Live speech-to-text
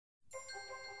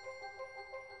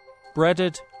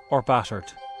Breaded or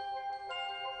battered?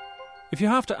 If you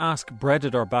have to ask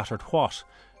breaded or battered what,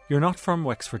 you're not from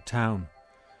Wexford Town.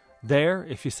 There,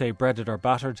 if you say breaded or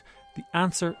battered, the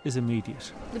answer is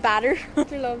immediate. The batter.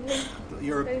 They're lovely.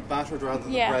 You're battered rather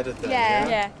than Yeah. breaded then?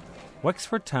 Yeah.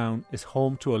 Wexford Town is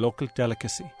home to a local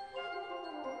delicacy,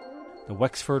 the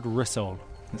Wexford Rissole.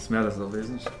 The smell is lovely,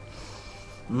 isn't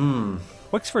it?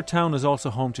 Wexford Town is also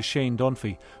home to Shane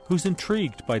Dunphy, who's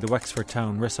intrigued by the Wexford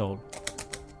Town Rissole.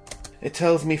 It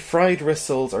tells me fried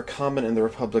rissoles are common in the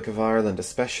Republic of Ireland,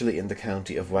 especially in the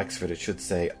county of Wexford. It should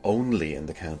say only in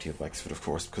the county of Wexford, of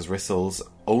course, because rissoles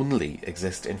only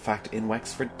exist, in fact, in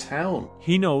Wexford Town.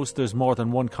 He knows there's more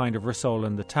than one kind of rissole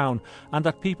in the town and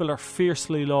that people are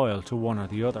fiercely loyal to one or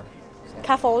the other.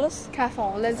 Cafolas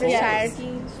or Yes.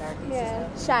 sharkies. Yeah,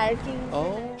 sharkies.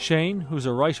 Oh. Shane, who's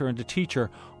a writer and a teacher,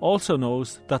 also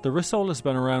knows that the rissole has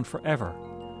been around forever.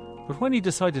 But when he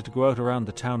decided to go out around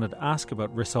the town and ask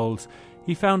about rissoles,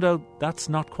 he found out that's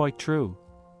not quite true.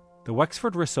 The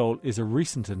Wexford Rissole is a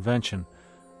recent invention.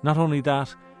 Not only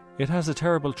that, it has a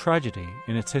terrible tragedy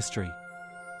in its history.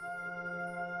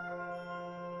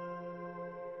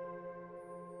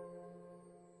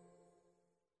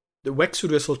 The Wexford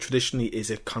Rissole traditionally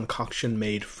is a concoction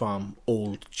made from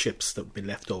old chips that would be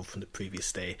left over from the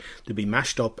previous day. They'd be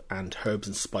mashed up and herbs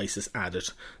and spices added.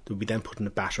 They would be then put in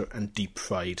a batter and deep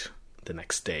fried the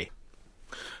next day.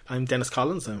 I'm Dennis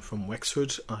Collins. I'm from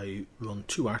Wexford. I run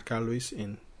 2 art galleries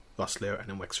in Rosslare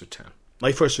and in Wexford Town.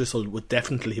 My first rissole would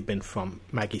definitely have been from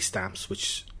Maggie Stamps,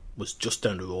 which was just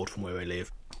down the road from where I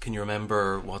live. Can you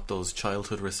remember what those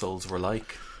childhood rissoles were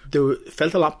like? They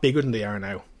felt a lot bigger than they are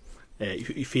now.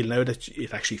 You feel now that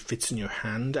it actually fits in your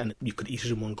hand and you could eat it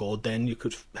in one go. Then you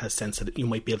could have a sense that you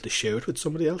might be able to share it with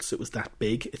somebody else. It was that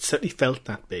big. It certainly felt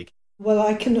that big. Well,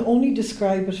 I can only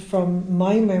describe it from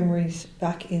my memories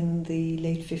back in the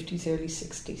late 50s, early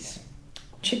 60s.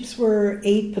 Chips were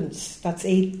 8pence, that's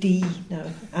 8D now,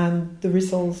 and the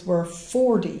rissoles were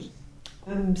 4D.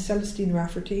 I'm Celestine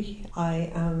Rafferty.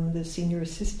 I am the Senior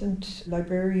Assistant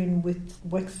Librarian with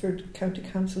Wexford County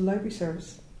Council Library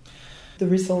Service. The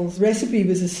rissoles recipe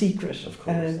was a secret. Of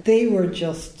course. They were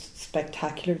just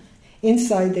spectacular.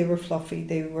 Inside they were fluffy,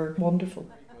 they were wonderful.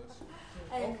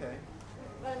 Okay.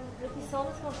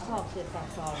 Someone's going to talk to you if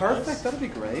that's all right. Perfect, that'd be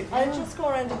great. I'll just go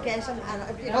around and get him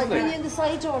and I'll bring you in the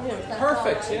side door here. If that's all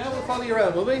Perfect, right. yeah, we'll follow you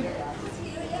around, will we?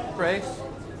 Great.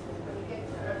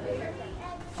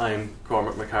 I'm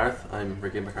Cormac McCarth. I'm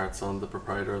Ricky McCarth's son, the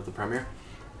proprietor of the Premier.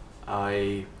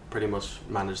 I pretty much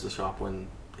manage the shop when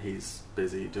he's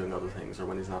busy doing other things or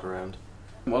when he's not around.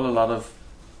 Well, a lot of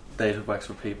native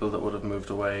Wexford people that would have moved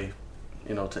away,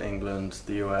 to England,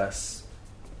 the US,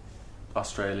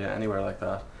 Australia, anywhere like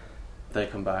that, they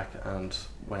come back, and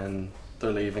when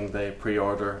they're leaving they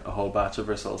pre-order a whole batch of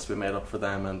rissoles to be made up for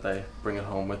them, and they bring it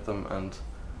home with them and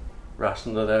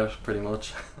ration it out pretty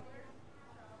much.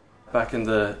 Back in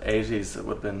the 80s, it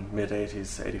would have been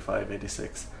mid-80s, 85,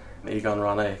 86, Egon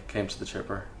Ronay came to the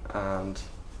Chipper and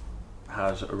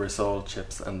had a rissole,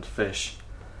 chips and fish.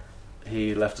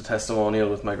 He left a testimonial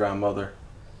with my grandmother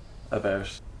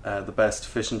about the best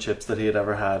fish and chips that he had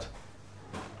ever had.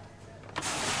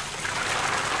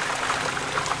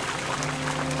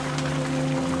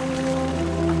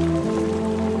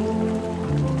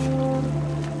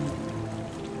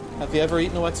 Have you ever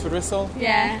eaten a Wexford rissole?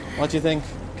 Yeah. What do you think?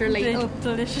 They're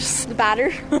delicious. The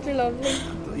batter. They're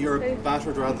lovely. You're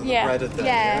battered rather than Yeah. breaded then?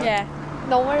 Yeah.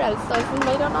 Nowhere else does them.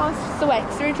 I don't know. It's just the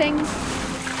Wexford thing.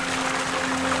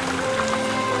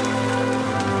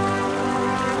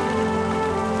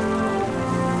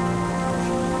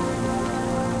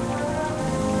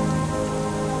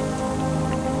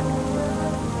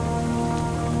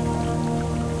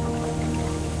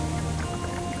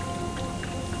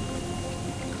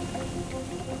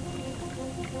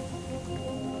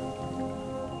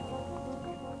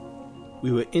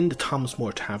 We were in the Thomas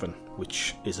More Tavern,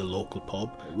 which is a local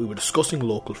pub. We were discussing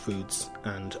local foods,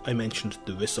 and I mentioned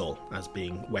the rissole as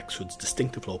being Wexford's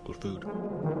distinctive local food.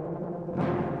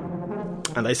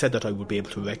 And I said that I would be able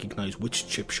to recognise which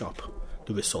chip shop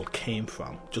the rissole came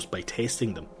from just by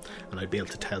tasting them, and I'd be able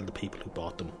to tell the people who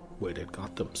bought them where they'd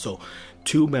got them. So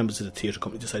 2 members of the theatre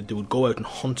company decided they would go out and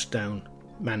hunt down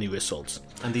many rissoles.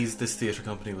 And this theatre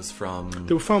company was from?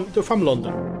 They were from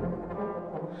London.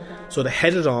 So they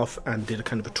headed off and did a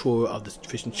kind of a tour of the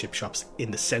fish and chip shops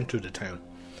in the centre of the town,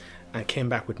 and came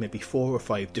back with maybe 4 or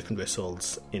 5 different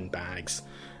rissoles in bags,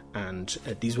 and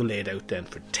these were laid out then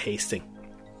for tasting.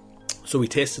 So we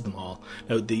tasted them all.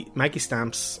 Now the Maggie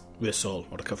Stamps rissole,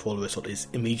 or the Cafola rissole, is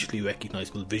immediately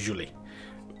recognisable visually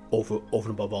over and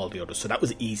above all the others, so that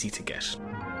was easy to get.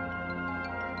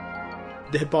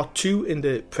 They had bought two in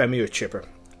the Premier chipper,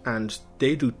 and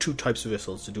they do two types of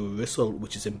rissoles. They do a rissole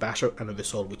which is in batter and a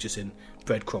rissole which is in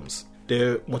breadcrumbs.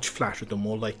 They're much flatter, they're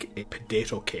more like a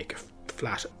potato cake,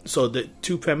 flat. So the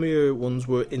two Premier ones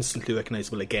were instantly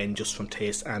recognisable again, just from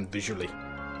taste and visually.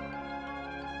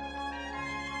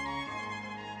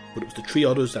 But it was the three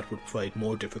others that would provide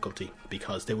more difficulty,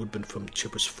 because they would have been from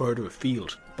chippers further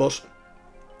afield. But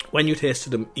when you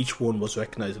tasted them, each one was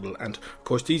recognisable, and of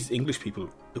course these English people,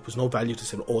 it was no value to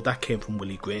say, oh, that came from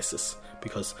Willie Grace's,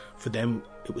 because for them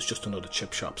it was just another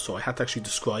chip shop. So I had to actually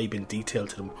describe in detail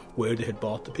to them where they had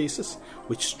bought the pieces,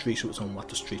 which street it was on, what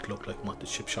the street looked like, and what the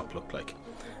chip shop looked like,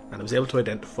 and I was able to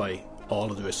identify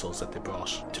all of the rissoles that they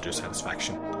brought to their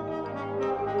satisfaction.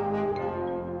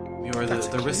 You're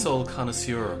the rissole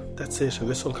connoisseur. That's it, a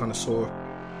rissole connoisseur.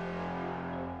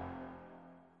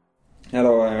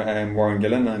 Hello, I'm Warren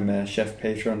Gillen. I'm a chef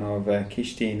patron of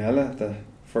Kishti Nella, the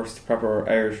first proper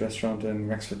Irish restaurant in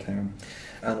Wexford Town.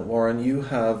 And Warren, you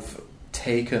have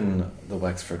taken the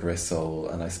Wexford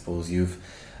Rissole and I suppose you've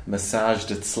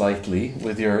massaged it slightly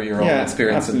with your own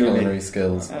experience and culinary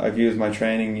skills. I've used my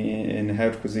training in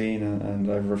haute cuisine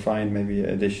and I've refined maybe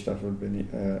a dish that would be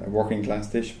a working class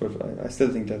dish, but I still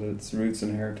think that its roots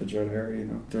and heritage are there, you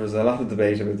know. There was a lot of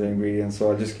debate about the ingredients,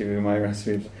 so I'll just give you my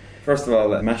recipe. First of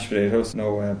all, mashed potatoes,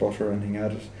 no butter or anything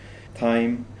added.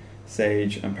 Thyme,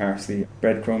 sage and parsley.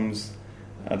 Breadcrumbs.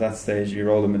 At that stage you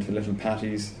roll them into little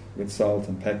patties with salt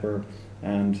and pepper,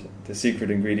 and the secret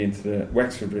ingredient to the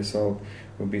Wexford Rissole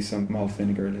would be some malt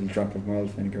vinegar, a little drop of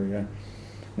malt vinegar, yeah.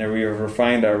 Now we have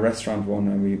refined our restaurant one,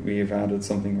 and we have added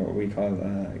something what we call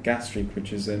gastrique,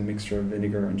 which is a mixture of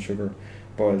vinegar and sugar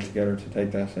boiled together to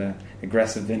take that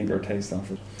aggressive vinegar taste off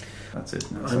it. That's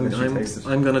it. Now,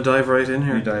 I'm going to dive right in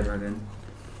here. You dive right in.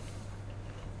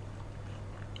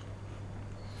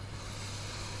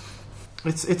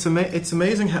 It's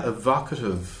amazing how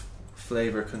evocative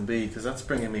flavour can be, because that's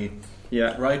bringing me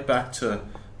right back to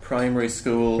primary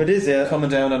school. It is, yeah. Coming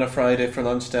down on a Friday for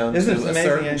lunch down to a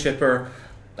certain chipper,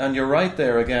 and you're right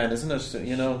there again, isn't it?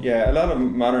 You know. Yeah, a lot of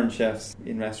modern chefs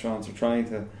in restaurants are trying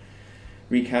to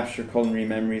recapture culinary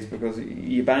memories, because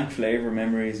you bank flavour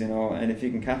memories, you know, and if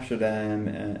you can capture them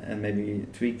and maybe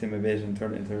tweak them a bit and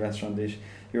turn it into a restaurant dish,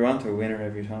 you're onto a winner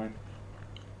every time.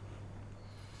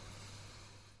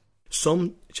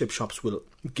 Some chip shops will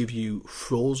give you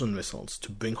frozen rissoles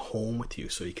to bring home with you,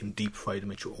 so you can deep fry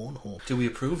them at your own home. Do we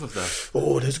approve of that?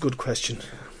 Oh, that's a good question.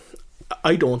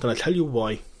 I don't, and I'll tell you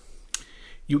why.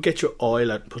 You get your oil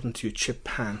out and put it into your chip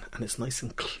pan, and it's nice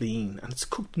and clean, and it's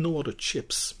cooked no other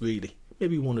chips, really.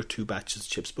 Maybe one or two batches of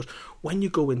chips, but when you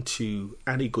go into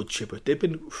any good chipper, they've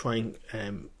been frying,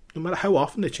 no matter how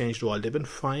often they change the oil, they've been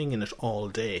frying in it all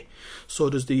day.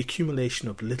 So there's the accumulation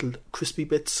of little crispy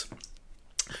bits,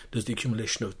 there's the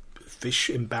accumulation of fish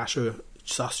in batter,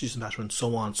 sausages in batter, and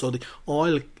so on. So the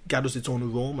oil gathers its own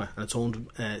aroma and its own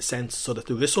sense, so that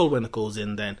the rissole, when it goes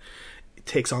in, then it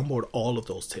takes on board all of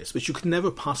those tastes, which you could never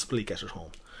possibly get at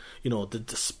home. You know,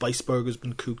 the spice burger's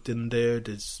been cooked in there,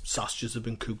 the sausages have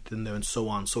been cooked in there, and so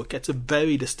on. So it gets a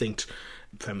very distinct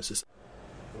premises.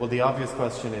 Well, the obvious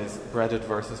question is breaded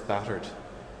versus battered.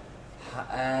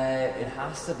 It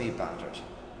has to be battered.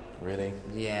 Really?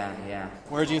 Yeah.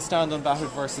 Where do you stand on battered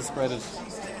versus breaded?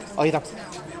 Either.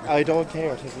 I don't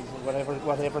care.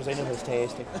 Whatever's in it is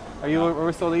tasty. Are you a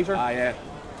rissole eater? Yeah.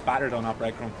 Battered on, not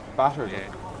breadcrumb. Battered?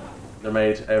 Yeah. They're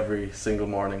made every single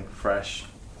morning, fresh,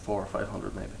 400 or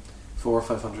 500 maybe.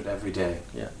 400 or 500 every day.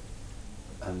 Yeah.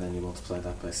 And then you multiply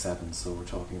that by 7, so we're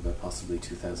talking about possibly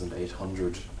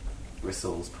 2,800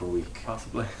 rissoles per week.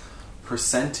 Possibly.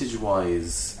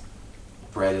 Percentage-wise,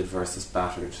 breaded versus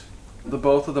battered. The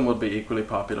both of them would be equally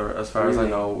popular. As far as I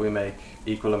know, we make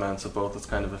equal amounts of both. It's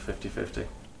kind of a 50-50.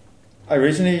 I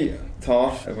originally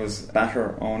thought it was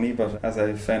batter only, but as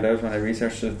I found out when I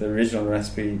researched it, the original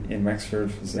recipe in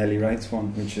Wexford was Nellie Wright's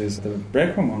one, which is the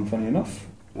breadcrumb one, funny enough.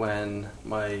 When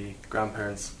my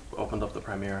grandparents opened up the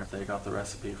Premier, they got the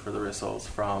recipe for the rissoles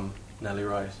from Nellie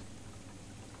Wright.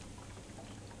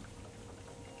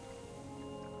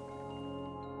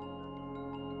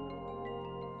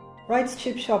 Wright's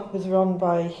Chip Shop was run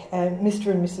by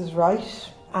Mr. and Mrs. Wright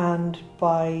and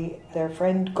by their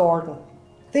friend Gordon.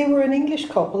 They were an English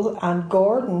couple, and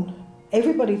Gordon,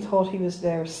 everybody thought he was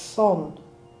their son,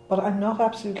 but I'm not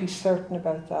absolutely certain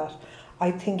about that.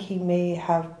 I think he may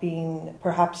have been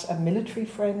perhaps a military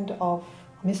friend of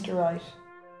Mr. Wright.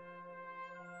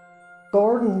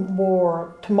 Gordon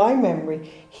wore, to my memory,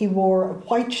 he wore a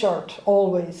white shirt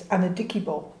always and a dicky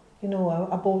bow, you know,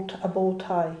 a bow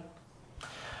tie.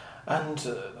 And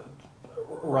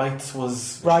Wright's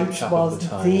was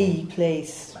the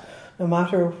place. No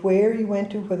matter where you went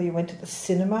to, whether you went to the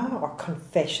cinema or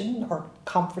confession or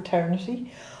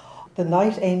confraternity, the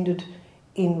night ended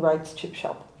in Wright's chip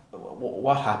shop.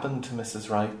 What happened to Mrs.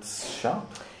 Wright's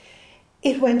shop?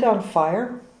 It went on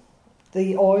fire.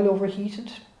 The oil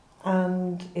overheated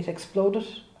and it exploded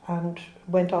and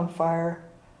went on fire,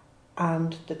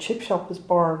 and the chip shop was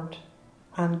burned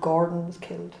and Gordon was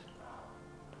killed.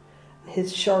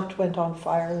 His shirt went on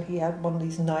fire. He had one of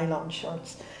these nylon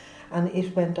shirts and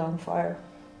it went on fire.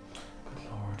 Good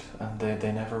Lord. And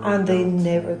they never... And they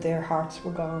never, their hearts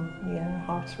were gone. Yeah,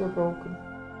 hearts were broken.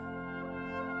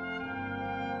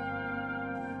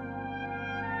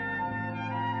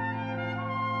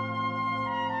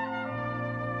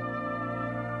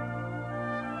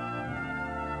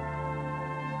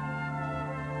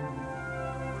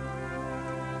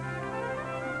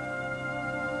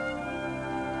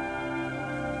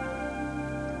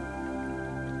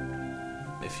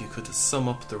 If you could sum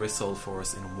up the Rissole for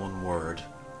us in one word.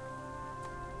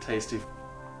 Tasty.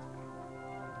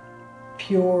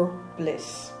 Pure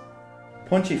bliss.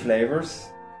 Punchy flavours.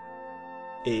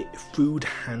 A food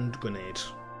hand grenade.